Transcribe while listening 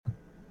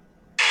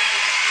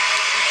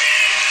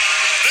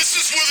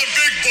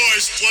big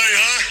boys play,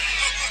 huh?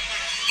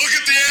 Look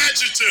at the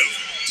adjective.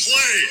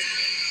 Play.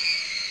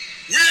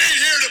 We ain't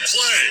here to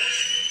play.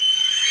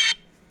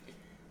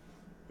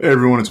 Hey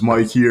everyone, it's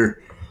Mike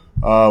here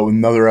with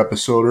another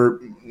episode, or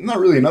not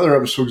really another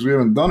episode because we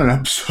haven't done an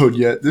episode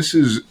yet. This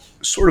is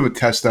sort of a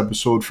test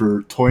episode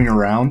for Toying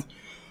Around.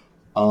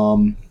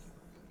 I'm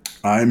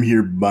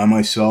here by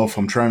myself.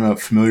 I'm trying to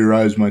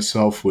familiarize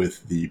myself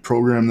with the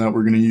program that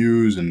we're going to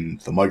use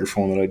and the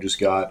microphone that I just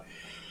got.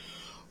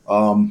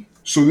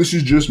 So this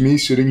is just me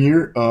sitting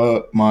here.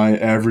 My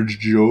average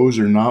Joes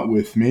are not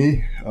with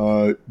me.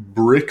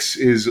 Bricks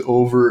is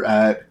over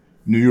at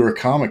New York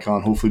Comic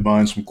Con, hopefully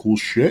buying some cool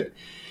shit.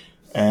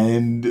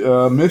 And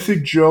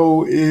Mythic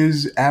Joe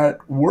is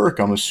at work,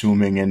 I'm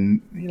assuming,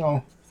 and, you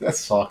know, that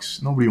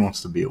sucks. Nobody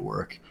wants to be at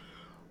work.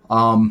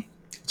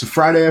 It's a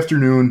Friday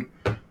afternoon.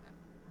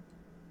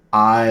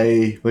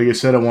 Like I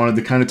said, I wanted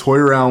to kind of toy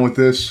around with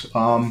this,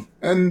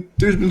 and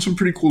there's been some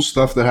pretty cool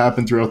stuff that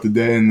happened throughout the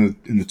day in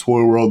the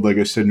toy world. Like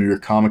I said, New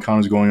York Comic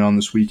Con is going on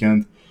this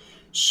weekend,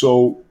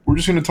 so we're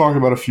just going to talk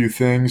about a few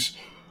things.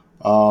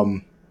 It's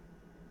going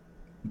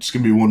to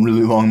be one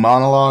really long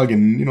monologue,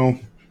 and, you know,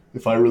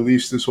 if I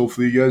release this,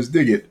 hopefully you guys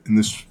dig it.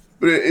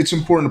 But it's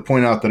important to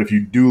point out that if you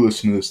do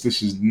listen to this,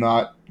 this is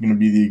not going to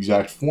be the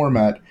exact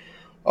format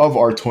of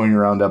our Toying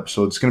Around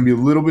episode. It's going to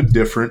be a little bit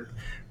different.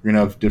 We're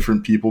going to have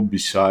different people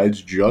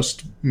besides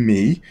just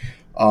me.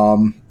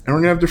 And we're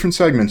going to have different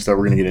segments that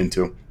we're going to get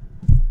into.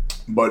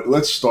 But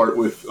let's start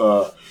with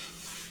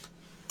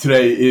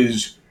today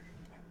is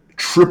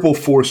Triple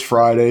Force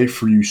Friday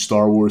for you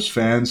Star Wars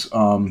fans.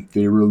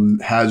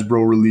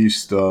 Hasbro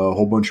released a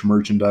whole bunch of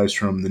merchandise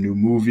from the new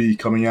movie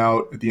coming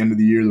out at the end of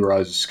the year, The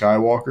Rise of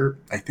Skywalker.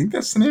 I think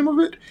that's the name of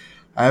it.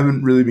 I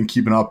haven't really been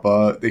keeping up.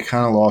 They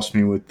kind of lost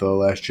me with The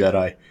Last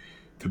Jedi,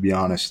 to be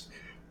honest.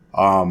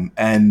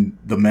 And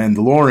The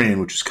Mandalorian,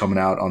 which is coming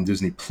out on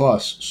Disney+.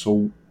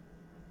 So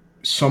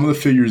some of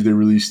the figures they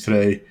released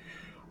today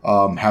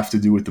have to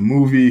do with the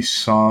movie.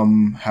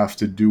 Some have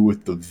to do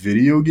with the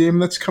video game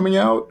that's coming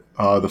out.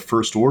 The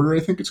First Order, I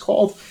think it's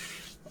called.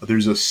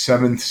 There's a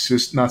second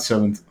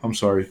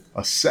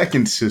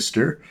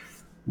sister,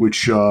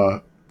 which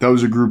that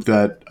was a group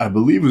that I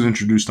believe was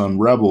introduced on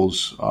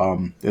Rebels.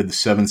 They had the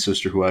seventh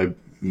sister, who I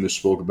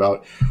misspoke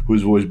about, who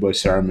was voiced by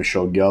Sarah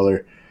Michelle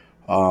Gellar.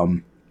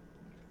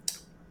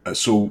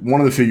 So one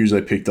of the figures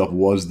I picked up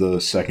was the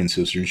second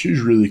sister, and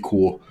she's really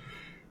cool.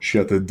 She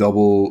got the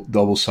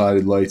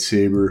double-sided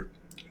lightsaber,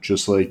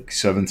 just like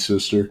seventh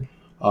sister.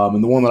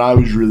 And the one that I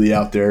was really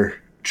out there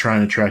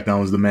trying to track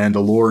down was the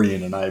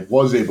Mandalorian, and I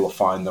was able to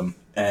find them.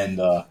 And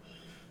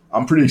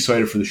I'm pretty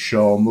excited for the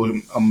show.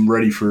 I'm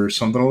ready for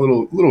something a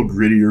little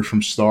grittier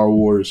from Star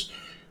Wars,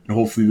 and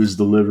hopefully this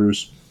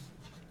delivers.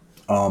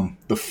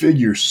 The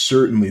figure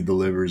certainly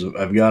delivers.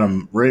 I've got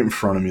him right in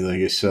front of me,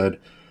 like I said.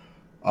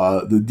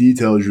 The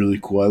detail is really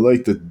cool. I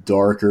like the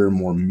darker,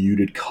 more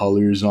muted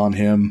colors on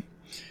him.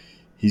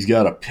 He's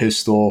got a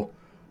pistol,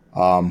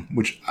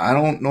 which I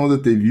don't know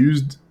that they've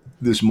used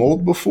this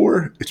mold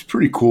before. It's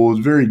pretty cool.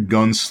 It's very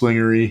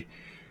gunslingery.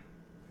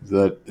 Is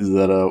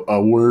that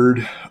a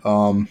word?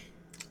 And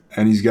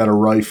he's got a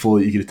rifle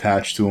that you can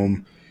attach to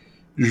him.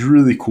 It's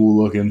really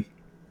cool looking.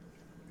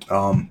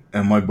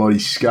 And my buddy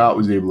Scott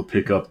was able to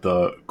pick up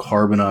the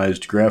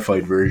carbonized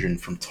graphite version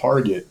from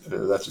Target.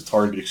 That's a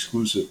Target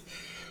exclusive.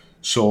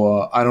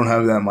 So I don't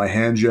have that in my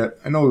hands yet.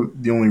 I know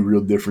the only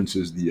real difference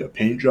is the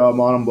paint job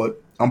on them,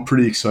 but I'm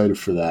pretty excited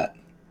for that.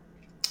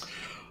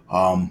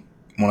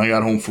 When I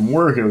got home from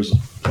work, I was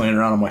playing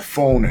around on my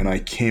phone, and I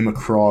came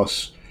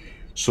across...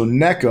 So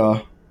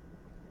NECA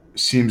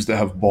seems to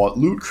have bought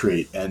Loot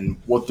Crate, and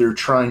what they're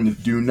trying to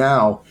do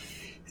now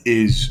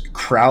is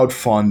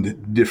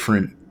crowdfund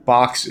different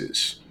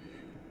boxes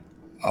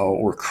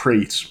or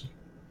crates.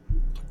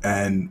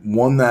 And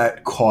one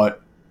that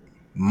caught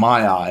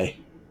my eye,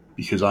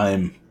 because I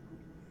am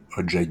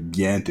a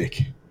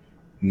gigantic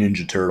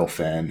Ninja Turtle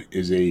fan,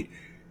 is a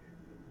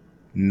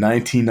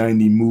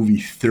 1990 movie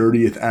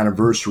 30th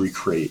anniversary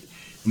crate.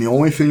 And the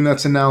only thing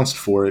that's announced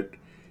for it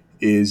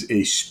is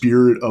a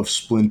Spirit of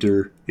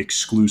Splinter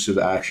exclusive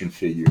action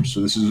figure.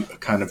 So this is a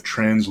kind of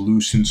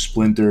translucent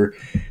Splinter,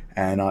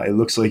 and it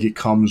looks like it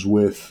comes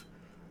with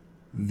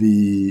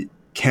the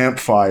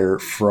campfire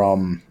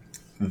from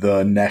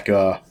the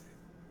NECA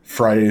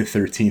Friday the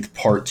 13th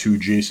Part 2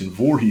 Jason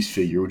Voorhees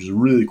figure, which is a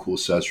really cool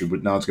accessory,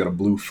 but now it's got a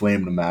blue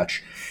flame to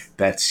match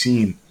that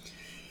scene.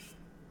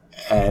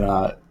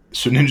 And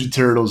so Ninja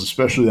Turtles,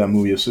 especially that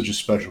movie, has such a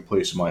special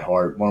place in my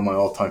heart. One of my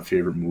all-time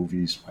favorite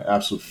movies. My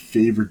absolute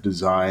favorite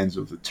designs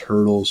of the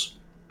Turtles.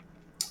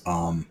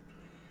 That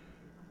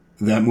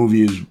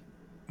movie is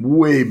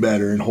way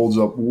better and holds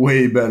up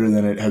way better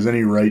than it has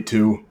any right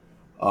to.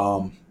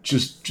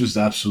 Just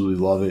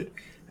absolutely love it.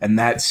 And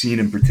that scene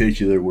in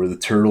particular, where the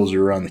Turtles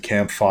are around the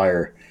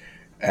campfire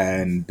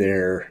and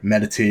they're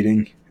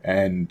meditating,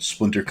 and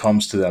Splinter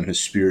comes to them, his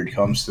spirit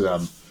comes to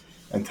them,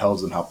 and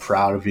tells them how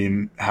proud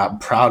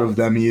of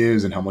them he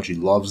is, and how much he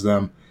loves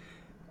them.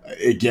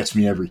 It gets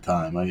me every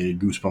time. I get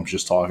goosebumps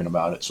just talking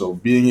about it. So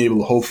being able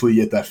to hopefully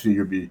get that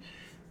figure be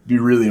be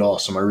really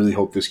awesome. I really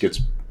hope this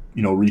gets,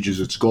 reaches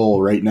its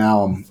goal. Right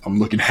now, I'm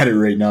looking at it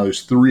right now.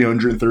 There's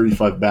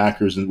 335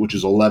 backers, which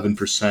is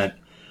 11%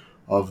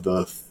 of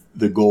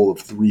the goal of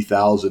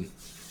 3,000.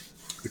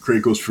 The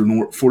crate goes for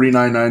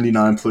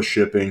 $49.99 plus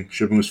shipping.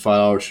 Shipping was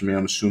 $5 for me.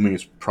 I'm assuming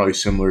it's probably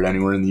similar to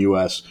anywhere in the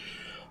U.S.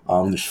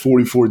 There's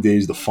 44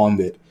 days to fund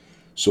it.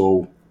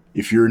 So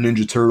if you're a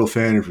Ninja Turtle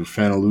fan, if you're a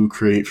fan of Loot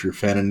Crate, if you're a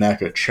fan of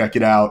NECA, check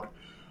it out.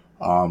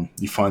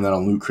 You find that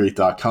on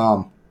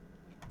lootcrate.com.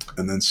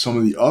 And then some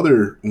of the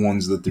other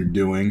ones that they're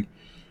doing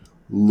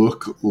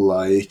look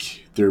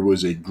like there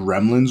was a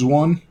Gremlins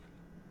one.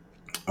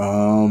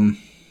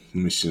 Let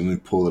me see. Let me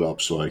pull it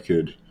up so I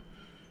could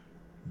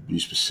be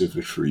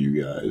specific for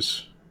you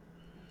guys.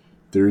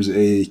 There's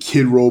a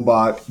Kid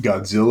Robot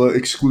Godzilla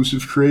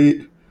exclusive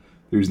crate.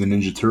 There's the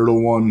Ninja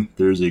Turtle one.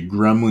 There's a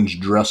Gremlins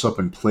dress up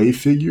and play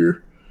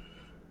figure,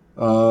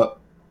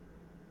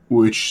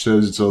 which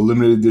says it's a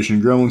limited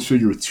edition Gremlins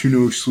figure with 2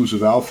 new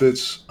exclusive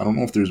outfits. I don't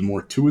know if there's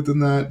more to it than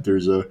that.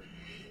 There's a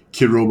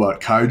Kid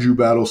Robot Kaiju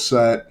battle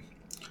set,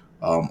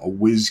 a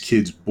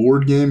WizKids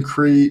board game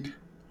crate,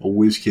 a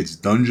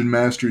WizKids Dungeon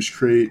Masters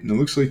crate, and it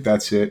looks like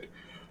that's it.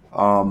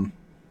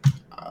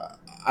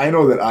 I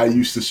know that I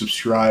used to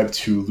subscribe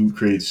to Loot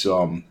Crate's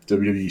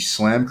WWE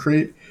Slam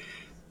crate,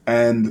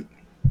 and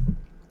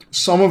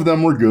some of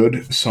them were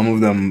good, some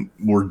of them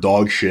were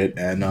dog shit,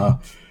 and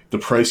the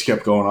price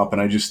kept going up, and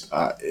I just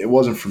it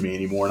wasn't for me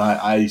anymore, and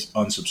I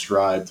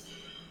unsubscribed.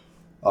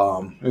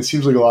 It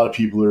seems like a lot of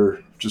people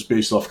are, just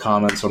based off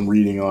comments I'm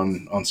reading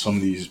on some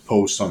of these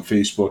posts on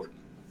Facebook,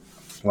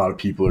 a lot of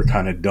people are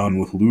kind of done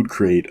with Loot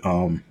Crate.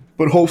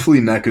 But hopefully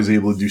NECA is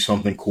able to do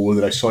something cool with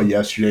it. I saw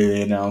yesterday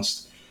they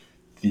announced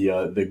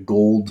the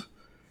gold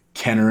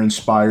Kenner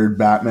inspired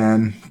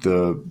Batman,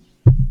 the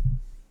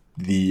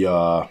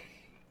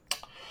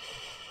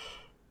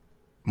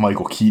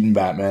Michael Keaton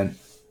Batman.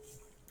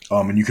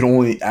 And you can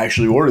only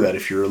actually order that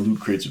if you're a Loot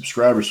Crate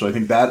subscriber. So I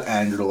think that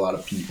angered a lot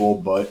of people,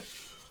 but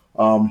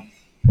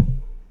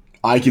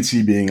I could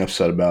see being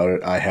upset about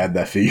it. I had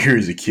that figure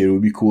as a kid. It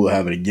would be cool to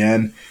have it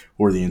again,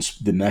 or the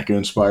NECA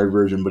inspired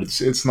version, but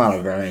it's not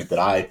a variant that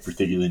I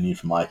particularly need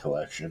for my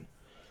collection.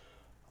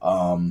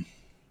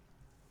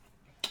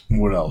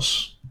 What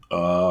else?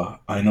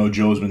 I know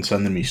Joe's been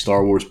sending me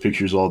Star Wars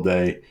pictures all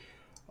day.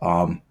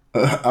 I'm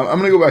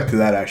going to go back to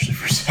that actually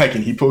for a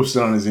second. He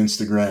posted on his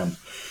Instagram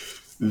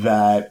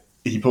that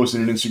he posted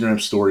an Instagram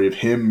story of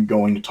him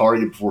going to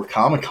Target before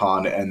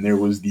Comic-Con, and there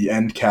was the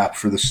end cap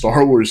for the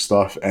Star Wars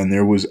stuff, and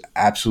there was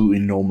absolutely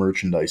no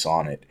merchandise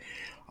on it.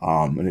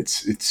 And it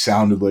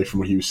sounded like,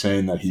 from what he was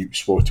saying, that he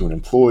spoke to an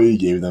employee,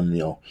 gave them,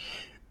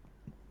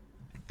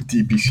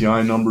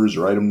 DPCI numbers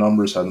or item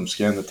numbers, had them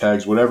scan the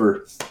tags,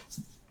 whatever,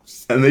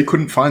 and they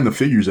couldn't find the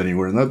figures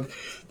anywhere. And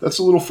that's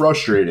a little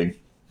frustrating,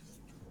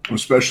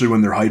 especially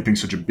when they're hyping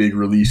such a big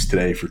release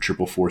today for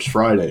Triple Force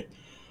Friday.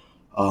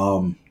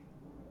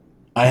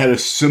 I had a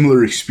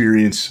similar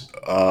experience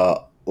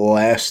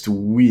last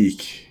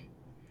week.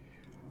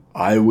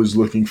 I was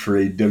looking for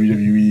a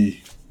WWE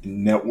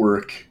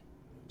Network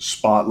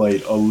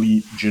Spotlight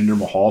Elite Jinder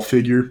Mahal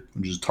figure,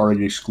 which is a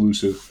Target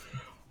exclusive.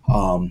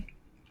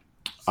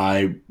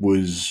 I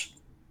was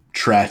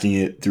tracking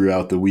it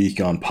throughout the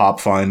week on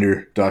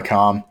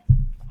popfinder.com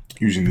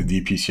using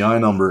the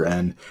DPCI number,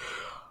 and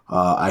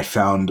I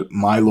found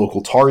my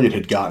local Target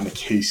had gotten a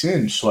case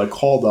in, so I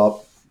called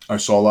up. I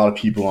saw a lot of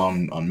people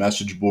on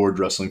message board,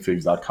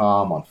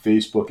 wrestlingfigs.com, on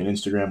Facebook and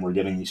Instagram were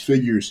getting these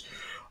figures.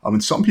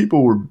 And some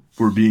people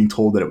were being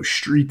told that it was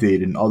street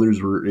dated, and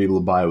others were able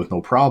to buy it with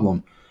no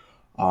problem.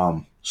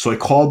 So I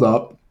called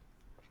up.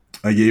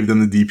 I gave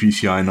them the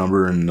DPCI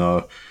number, and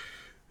the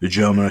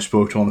gentleman I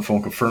spoke to on the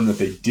phone confirmed that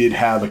they did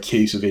have a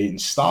case of 8 in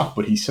stock,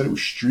 but he said it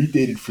was street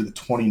dated for the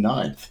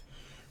 29th,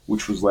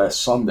 which was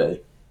last Sunday,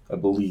 I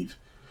believe.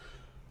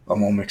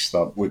 I'm all mixed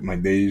up with my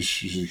days,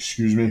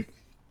 excuse me.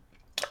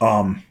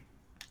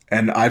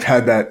 And I've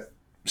had that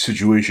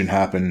situation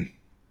happen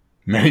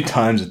many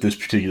times at this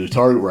particular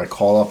Target where I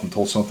call up and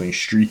told something is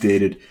street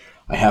dated.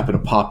 I happen to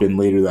pop in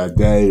later that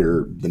day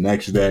or the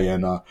next day,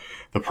 and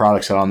the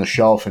product's out on the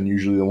shelf, and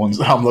usually the ones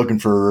that I'm looking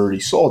for are already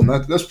sold,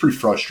 and that's pretty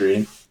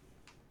frustrating.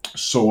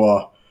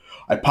 So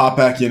I pop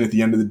back in at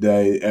the end of the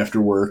day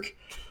after work.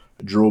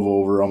 I drove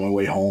over on my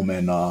way home,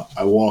 and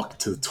I walked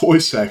to the toy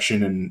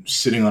section, and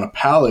sitting on a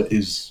pallet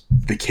is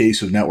the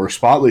case of Network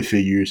Spotlight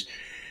figures,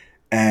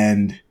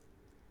 and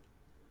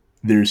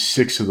there's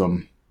 6 of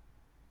them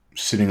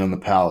sitting on the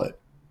pallet.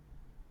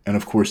 And,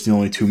 of course, the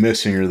only 2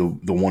 missing are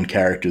the one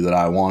character that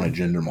I wanted,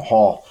 Jinder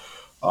Mahal.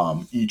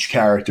 Each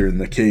character in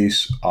the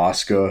case,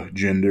 Asuka,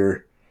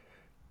 Jinder,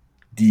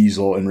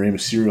 Diesel, and Rey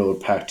Mysterio, are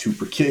packed 2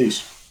 per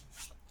case.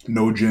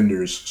 No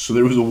Jinders. So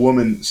there was a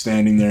woman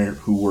standing there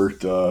who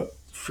worked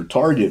for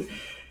Target,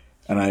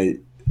 and I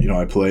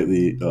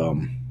politely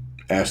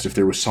asked if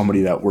there was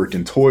somebody that worked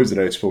in toys that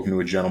I had spoken to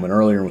a gentleman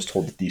earlier and was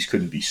told that these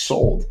couldn't be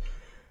sold.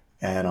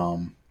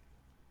 And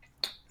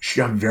she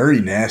got very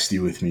nasty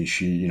with me.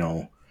 She,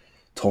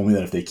 told me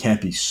that if they can't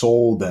be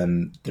sold,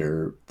 then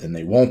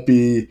they won't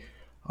be.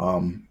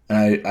 And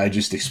I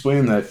just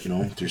explained that,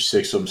 there's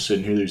 6 of them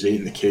sitting here. There's 8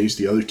 in the case.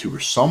 The other 2 are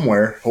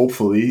somewhere,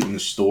 hopefully, in the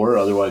store.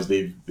 Otherwise,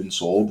 they've been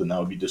sold, and that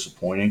would be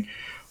disappointing.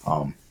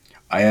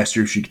 I asked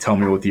her if she could tell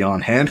me what the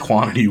on-hand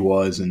quantity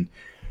was, and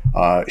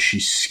she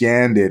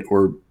scanned it,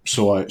 or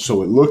so it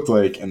looked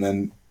like, and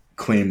then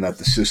claimed that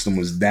the system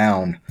was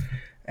down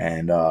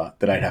and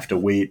that I'd have to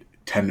wait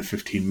 10 to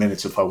 15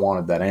 minutes if I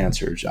wanted that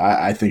answer.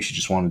 I think she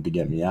just wanted to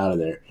get me out of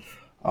there.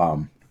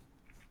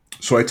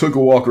 So I took a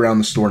walk around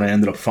the store, and I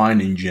ended up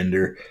finding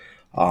Jinder.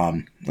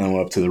 And I went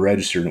up to the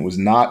register, and it was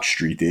not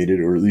street dated,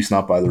 or at least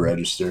not by the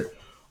register.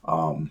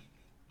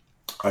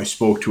 I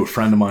spoke to a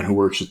friend of mine who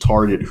works at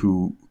Target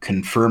who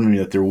confirmed to me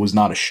that there was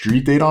not a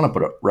street date on it,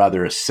 but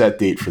rather a set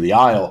date for the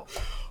aisle.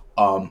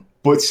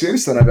 But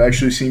since then, I've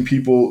actually seen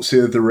people say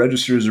that the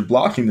registers are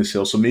blocking the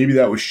sale, so maybe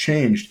that was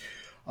changed.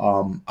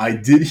 I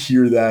did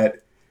hear that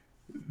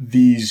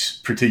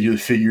these particular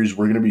figures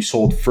were going to be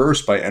sold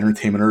first by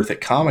Entertainment Earth at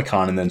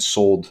Comic-Con and then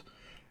sold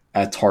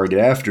at Target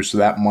after, so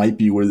that might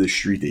be where the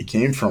street date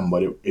came from,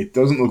 but it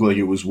doesn't look like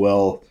it was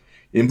well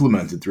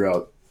implemented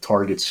throughout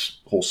Target's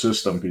whole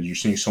system, because you're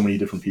seeing so many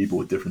different people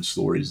with different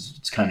stories.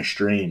 It's kind of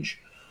strange.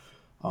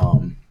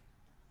 I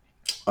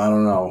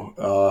don't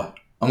know.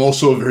 I'm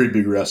also a very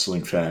big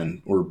wrestling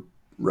fan, or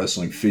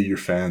wrestling figure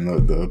fan.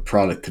 The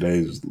product today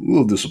is a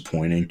little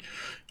disappointing.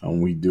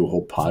 We do a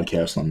whole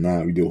podcast on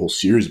that. We do a whole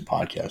series of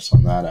podcasts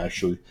on that,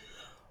 actually.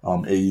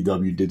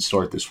 AEW did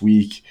start this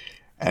week.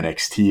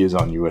 NXT is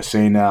on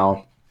USA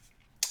now,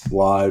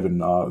 live,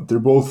 and they're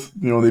both,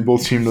 they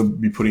both seem to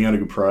be putting out a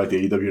good product.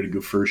 AEW had a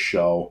good first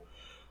show.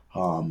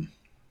 And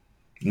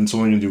it's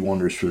only going to do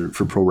wonders for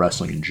pro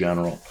wrestling in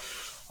general.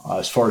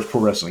 As far as pro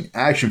wrestling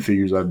action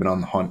figures, I've been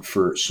on the hunt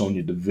for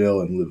Sonya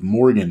Deville and Liv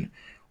Morgan,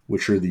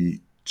 which are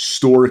the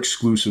store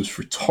exclusives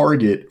for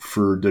Target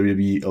for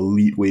WWE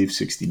Elite Wave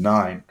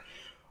 69.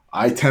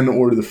 I tend to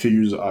order the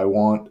figures I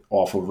want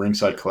off of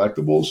Ringside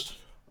Collectibles.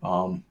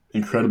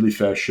 Incredibly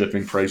fast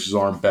shipping. Prices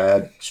aren't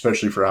bad,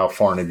 especially for how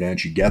far in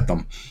advance you get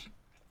them.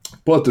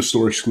 But the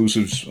store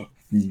exclusives,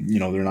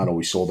 they're not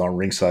always sold on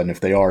Ringside, and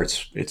if they are,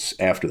 it's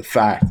after the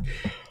fact.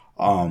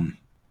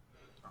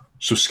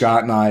 So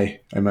Scott and I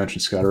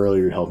mentioned Scott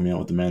earlier, helped me out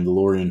with The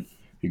Mandalorian,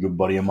 a good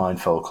buddy of mine,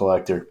 fellow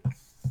collector.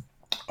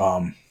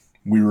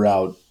 We were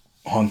out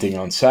hunting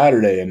on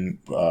Saturday, and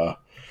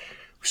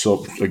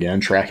so again,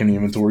 tracking the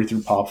inventory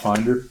through Pop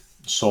Finder.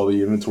 Saw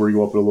the inventory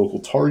go up at a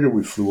local Target.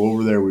 We flew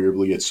over there. We were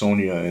able to get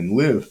Sonya and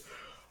Liv.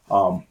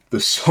 The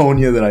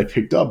Sonya that I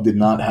picked up did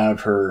not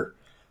have her,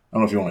 I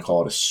don't know if you want to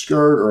call it a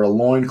skirt or a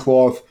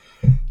loincloth.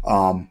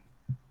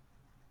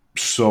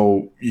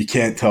 So you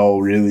can't tell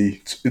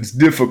really. It's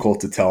difficult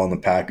to tell in the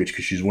package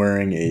because she's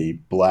wearing a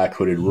black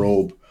hooded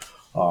robe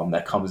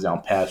that comes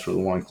down past where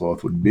the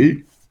loincloth would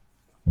be.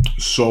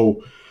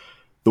 So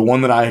the one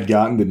that I had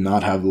gotten did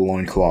not have the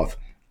loincloth.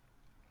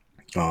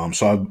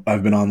 So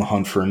I've been on the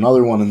hunt for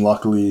another one, and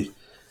luckily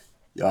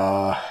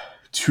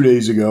 2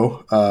 days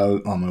ago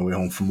on my way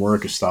home from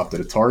work, I stopped at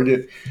a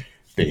Target.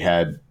 They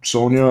had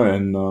Sonya,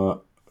 and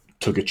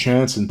took a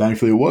chance, and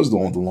thankfully it was the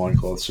one with the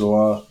loincloth.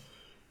 So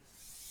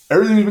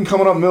everything's been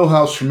coming up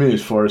Millhouse for me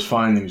as far as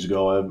findings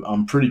go.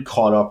 I'm pretty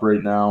caught up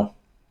right now,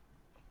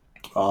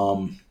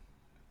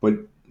 but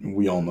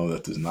we all know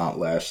that does not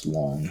last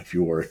long if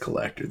you are a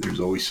collector. There's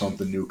always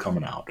something new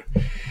coming out.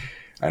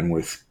 And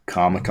with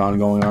Comic-Con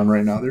going on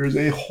right now, there's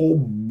a whole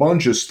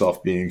bunch of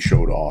stuff being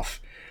showed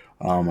off.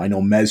 I know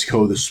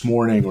Mezco this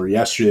morning or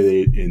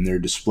yesterday, in their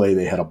display,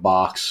 they had a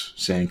box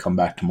saying come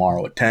back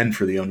tomorrow at 10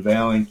 for the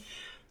unveiling.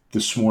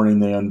 This morning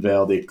they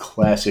unveiled a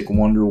classic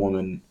Wonder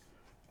Woman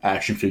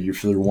action figure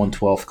for their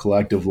 112th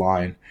collective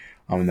line.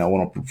 And that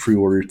went up for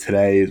pre-order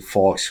today.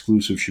 Fall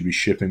exclusive, should be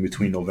shipping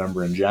between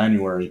November and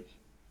January.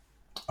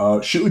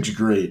 Shit looks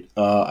great.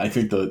 I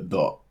think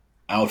the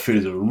outfit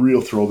is a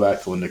real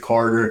throwback to Linda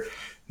Carter,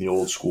 the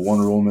old school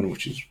Wonder Woman,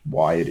 which is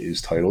why it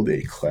is titled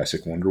a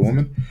classic Wonder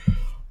Woman.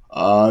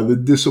 The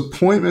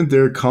disappointment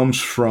there comes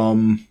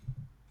from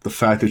the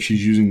fact that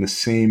she's using the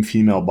same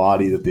female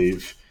body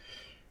that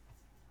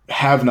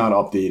have not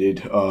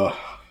updated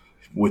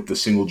with the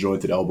single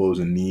jointed elbows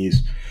and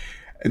knees.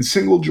 And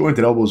single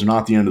jointed elbows are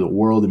not the end of the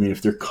world. I mean,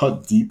 if they're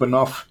cut deep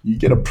enough, you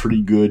get a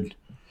pretty good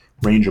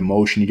range of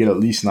motion. You get at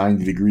least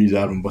 90 degrees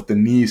out of them. But the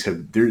knees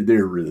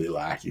they're really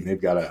lacking. They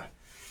got to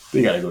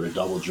go to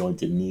double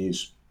jointed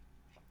knees.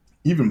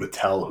 Even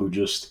Mattel, who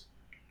just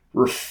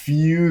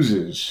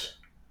refuses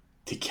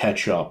to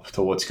catch up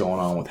to what's going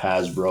on with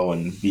Hasbro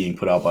and being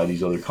put out by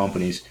these other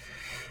companies.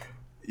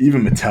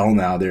 Even Mattel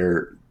now,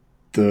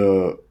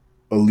 the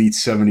Elite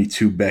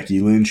 72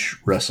 Becky Lynch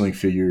wrestling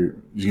figure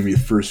is going to be the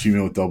first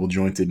female with double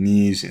jointed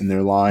knees in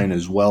their line,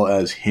 as well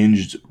as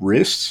hinged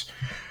wrists.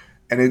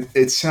 And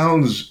it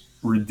sounds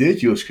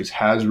ridiculous because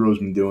Hasbro's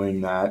been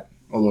doing that,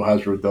 although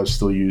Hasbro does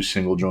still use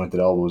single jointed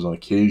elbows on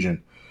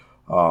occasion.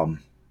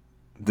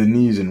 The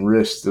knees and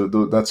wrists,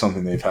 that's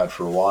something they've had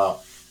for a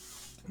while.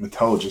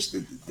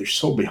 Mattel they're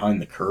so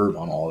behind the curve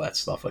on all that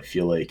stuff, I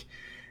feel like.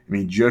 I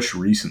mean, just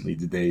recently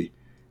did they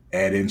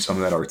add in some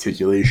of that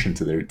articulation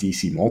to their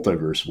DC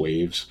Multiverse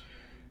waves,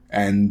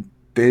 and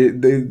they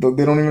don't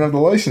even have the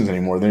license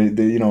anymore.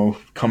 They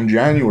come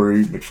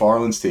January,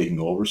 McFarlane's taking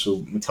over,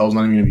 so Mattel's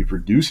not even going to be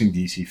producing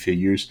DC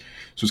figures.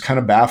 So it's kind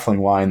of baffling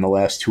why in the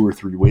last 2 or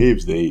 3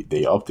 waves they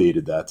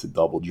updated that to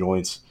double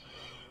joints.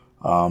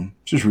 It's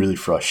just really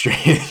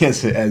frustrating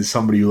as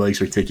somebody who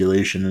likes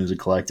articulation and as a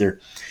collector.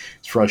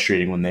 It's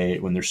frustrating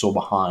when they're so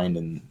behind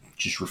and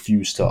just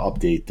refuse to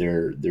update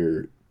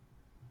their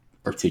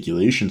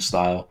articulation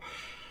style.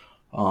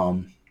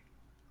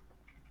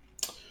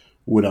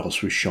 What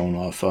else was shown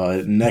off?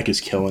 NECA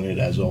is killing it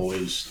as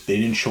always. They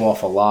didn't show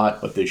off a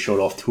lot, but they showed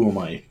off 2 of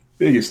my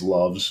biggest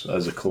loves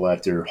as a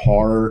collector: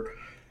 Horror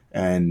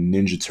and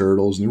Ninja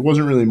Turtles. And there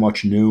wasn't really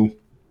much new.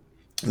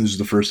 This is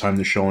the first time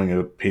they're showing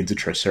a painted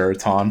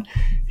Triceraton.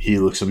 He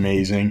looks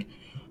amazing.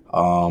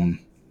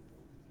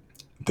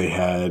 They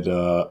had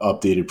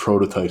updated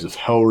prototypes of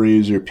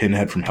Hellraiser,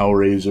 Pinhead from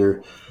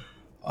Hellraiser,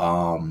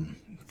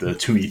 the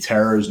 2E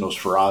Terrors,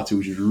 Nosferatu,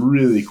 which is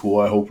really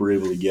cool. I hope we're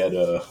able to get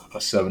a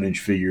 7-inch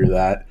figure of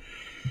that.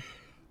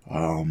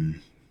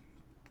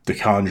 The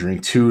Conjuring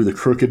 2, The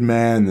Crooked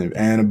Man, the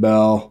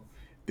Annabelle.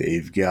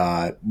 They've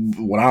got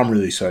what I'm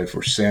really excited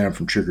for, Santa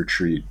from Trick or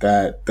Treat.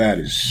 That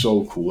is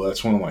so cool.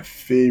 That's one of my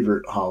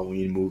favorite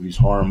Halloween movies,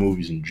 horror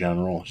movies in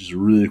general. Just a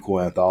really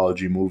cool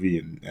anthology movie,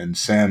 and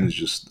Sam is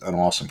just an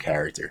awesome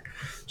character.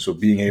 So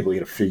being able to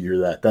get a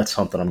figure of that's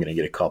something I'm going to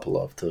get a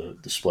couple of to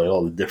display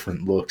all the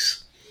different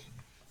looks.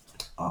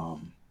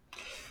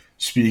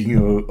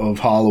 Speaking of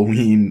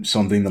Halloween,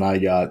 something that I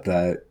got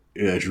that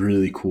is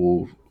really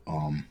cool.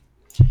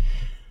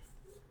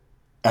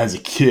 As a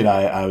kid,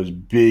 I was a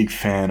big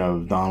fan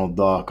of Donald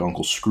Duck,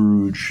 Uncle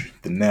Scrooge,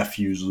 the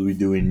nephews, Louie,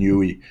 Dewey, and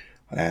Huey.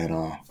 And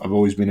I've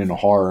always been into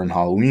horror and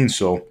Halloween,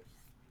 so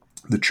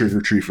the Trick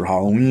or Treat for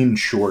Halloween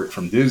short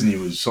from Disney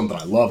was something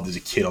I loved as a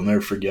kid. I'll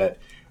never forget.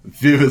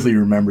 Vividly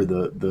remember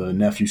the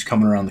nephews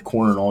coming around the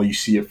corner, and all you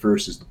see at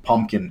first is the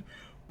pumpkin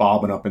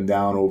bobbing up and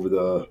down over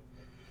the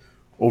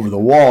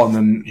wall, and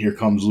then here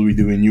comes Louie,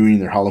 Dewey, and Huey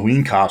in their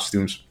Halloween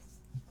costumes.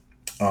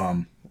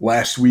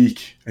 Last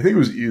week, I think it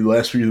was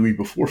last week or the week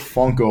before,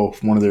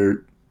 Funko, one of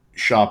their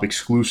shop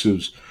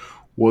exclusives,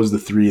 was the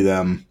 3 of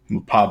them, the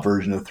pop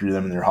version of the 3 of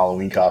them in their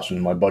Halloween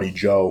costumes. My buddy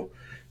Joey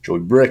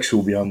Bricks, who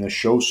will be on this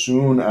show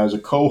soon as a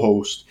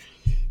co-host,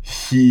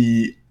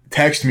 he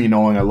texted me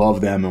knowing I love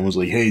them and was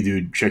like, "Hey,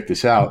 dude, check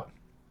this out."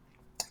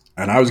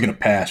 And I was going to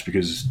pass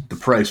because the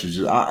price was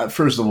just,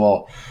 first of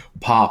all,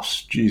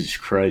 Pops, Jesus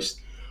Christ.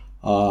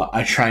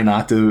 I try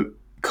not to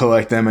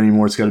collect them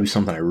anymore. It's got to be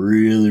something I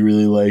really,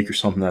 really like, or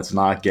something that's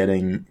not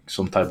getting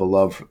some type of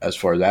love as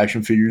far as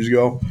action figures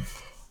go.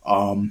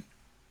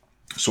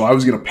 So I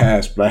was going to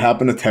pass, but I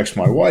happened to text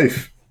my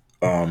wife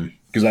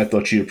because I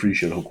thought she'd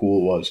appreciate how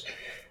cool it was,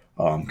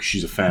 because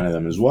she's a fan of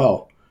them as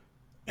well.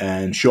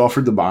 And she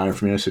offered to buy them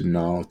for me. I said,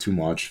 "No, too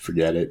much.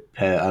 Forget it.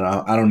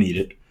 I don't need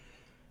it."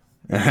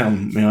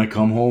 And I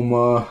come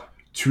home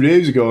 2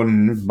 days ago,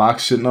 and the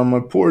box sitting on my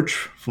porch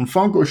from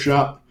Funko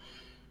Shop.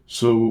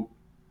 So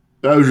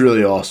that was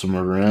really awesome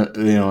of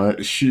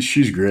her.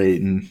 She's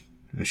great, and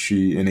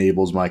she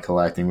enables my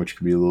collecting, which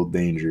can be a little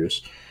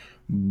dangerous.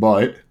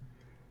 But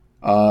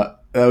that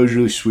was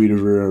really sweet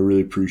of her. I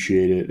really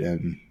appreciate it.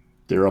 And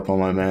they're up on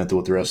my mantle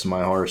with the rest of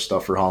my horror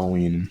stuff for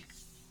Halloween.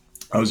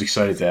 I was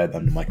excited to add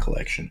them to my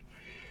collection.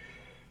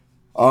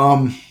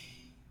 I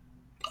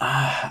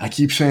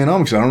keep saying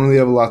because I don't really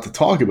have a lot to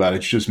talk about.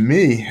 It's just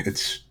me.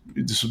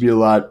 This will be a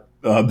lot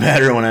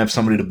better when I have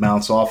somebody to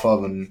bounce off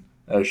of and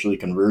actually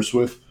converse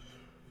with.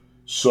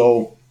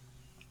 So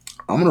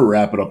I'm gonna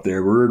wrap it up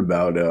there.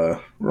 We're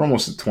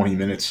almost at 20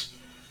 minutes.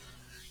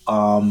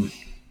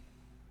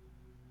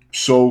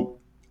 So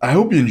I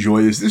hope you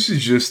enjoy this. This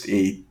is just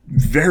a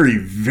very,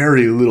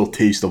 very little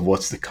taste of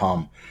what's to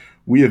come.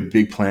 We have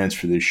big plans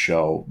for this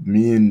show.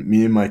 Me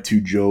and my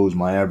 2 Joes,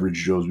 my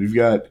average Joes. We've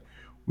got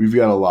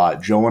a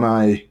lot. Joe and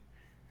I,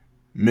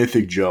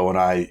 Mythic Joe and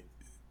I,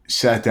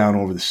 sat down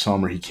over the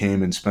summer. He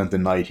came and spent the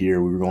night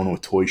here. We were going to a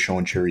toy show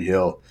in Cherry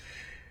Hill,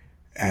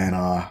 and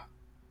I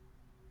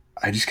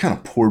just kind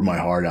of poured my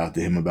heart out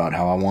to him about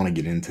how I want to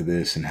get into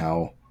this and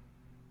how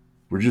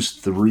we're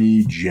just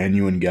 3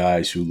 genuine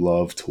guys who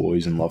love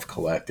toys and love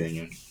collecting,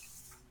 and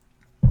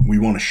we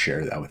want to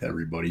share that with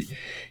everybody.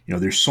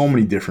 There's so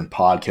many different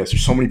podcasts.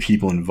 There's so many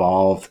people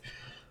involved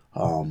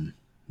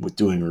with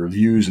doing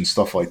reviews and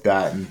stuff like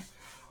that, and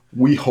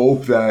we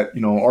hope that,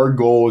 our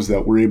goal is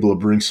that we're able to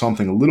bring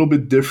something a little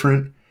bit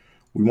different.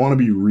 We want to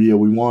be real.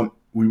 We want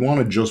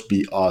to just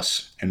be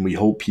us, and we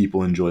hope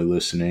people enjoy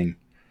listening.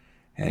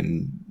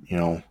 And,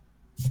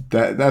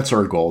 that's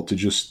our goal, to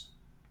just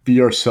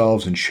be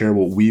ourselves and share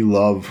what we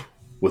love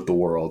with the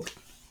world.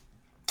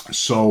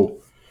 So,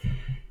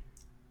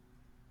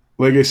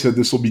 like I said,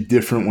 this will be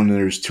different when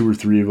there's 2 or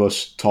 3 of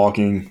us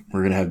talking.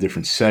 We're going to have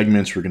different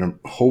segments. We're going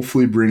to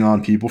hopefully bring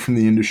on people from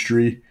the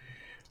industry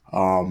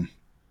and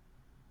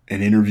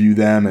interview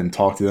them and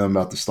talk to them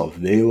about the stuff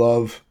they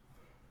love.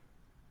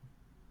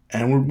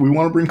 And we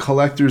want to bring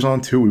collectors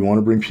on too. We want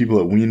to bring people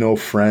that we know,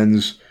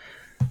 friends,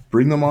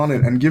 bring them on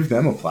and give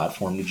them a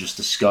platform to just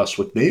discuss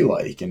what they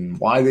like and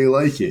why they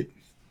like it.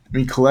 I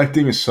mean,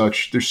 collecting is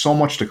such, there's so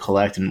much to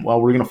collect. And while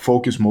we're going to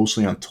focus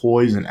mostly on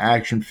toys and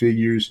action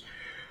figures,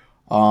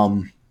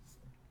 um,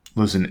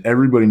 listen,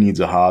 everybody needs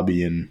a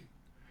hobby. And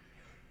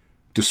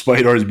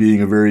despite ours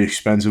being a very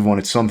expensive one,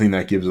 it's something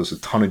that gives us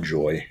a ton of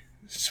joy.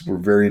 We're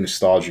very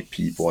nostalgic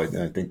people, and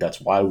I think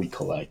that's why we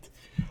collect.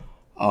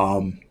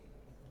 Um,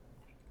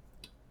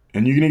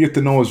 and you're going to get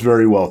to know us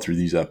very well through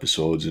these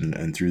episodes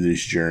and through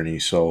this journey.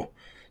 So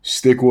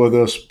stick with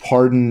us.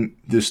 Pardon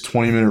this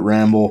 20-minute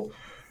ramble.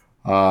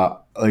 Like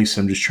I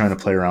said, I'm just trying to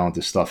play around with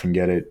this stuff and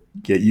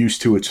get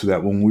used to it, so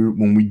that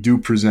when we do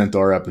present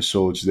our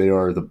episodes, they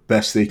are the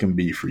best they can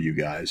be for you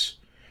guys.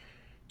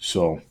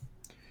 So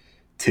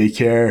take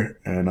care,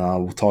 and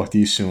we'll talk to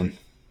you soon.